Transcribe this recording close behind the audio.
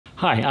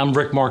Hi, I'm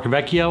Rick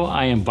Marcovecchio.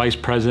 I am Vice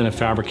President of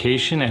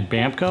Fabrication at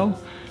BAMCO.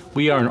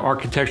 We are an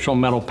architectural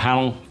metal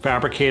panel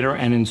fabricator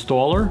and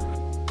installer.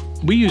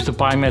 We use the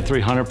BiMet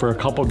 300 for a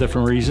couple of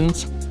different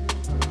reasons.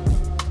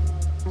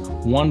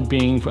 One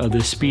being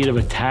the speed of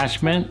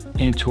attachment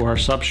into our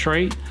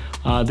substrate.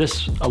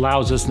 This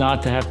allows us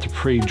not to have to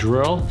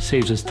pre-drill,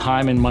 saves us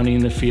time and money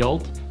in the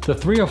field. The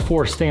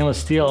 304 stainless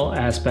steel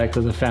aspect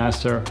of the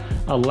fastener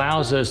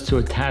allows us to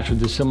attach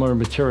with dissimilar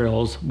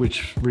materials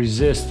which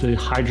resist the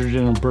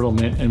hydrogen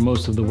embrittlement in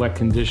most of the wet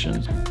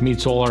conditions. It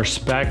meets all our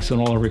specs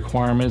and all our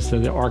requirements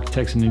that the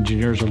architects and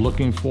engineers are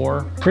looking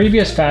for.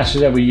 Previous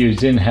fasteners that we used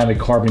didn't have a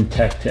carbon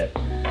tech tip.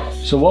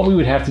 So what we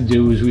would have to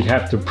do is we'd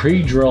have to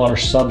pre-drill our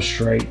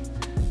substrate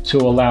to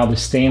allow the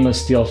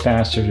stainless steel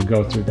fastener to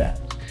go through that.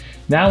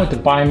 Now with the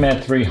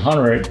BiMet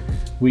 300,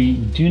 we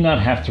do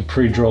not have to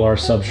pre-drill our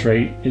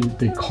substrate.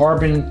 The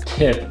carbon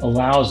tip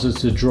allows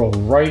us to drill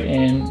right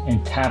in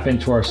and tap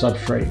into our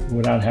substrate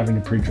without having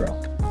to pre-drill.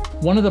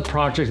 One of the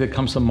projects that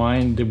comes to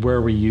mind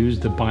where we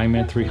used the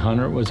BiMet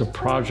 300 was a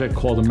project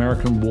called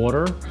American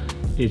Water.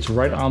 It's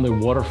right on the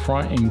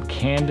waterfront in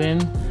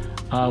Camden.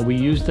 We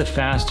used the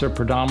fastener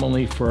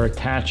predominantly for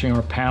attaching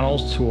our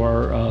panels to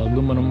our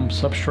aluminum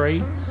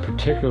substrate.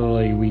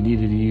 Particularly, we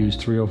needed to use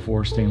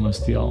 304 stainless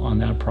steel on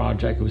that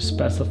project. It was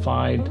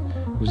specified,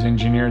 it was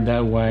engineered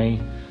that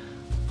way.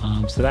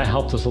 So that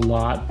helped us a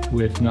lot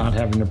with not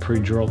having to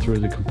pre-drill through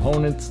the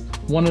components.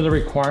 One of the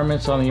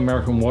requirements on the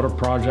American Water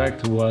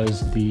project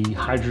was the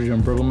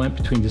hydrogen embrittlement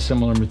between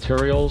dissimilar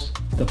materials.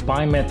 The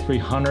BiMet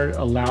 300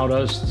 allowed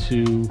us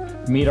to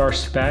meet our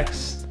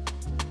specs.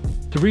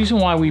 The reason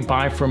why we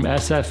buy from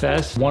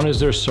SFS, one is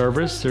their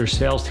service. Their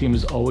sales team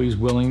is always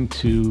willing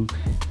to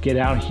get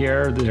out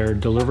here. Their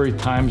delivery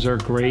times are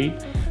great.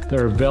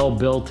 Their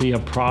availability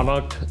of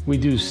product. We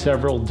do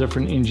several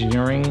different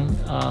engineering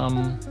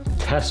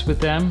tests with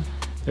them.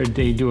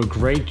 They do a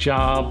great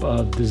job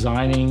of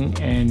designing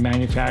and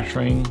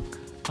manufacturing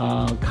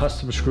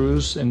custom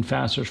screws and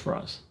fasteners for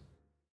us.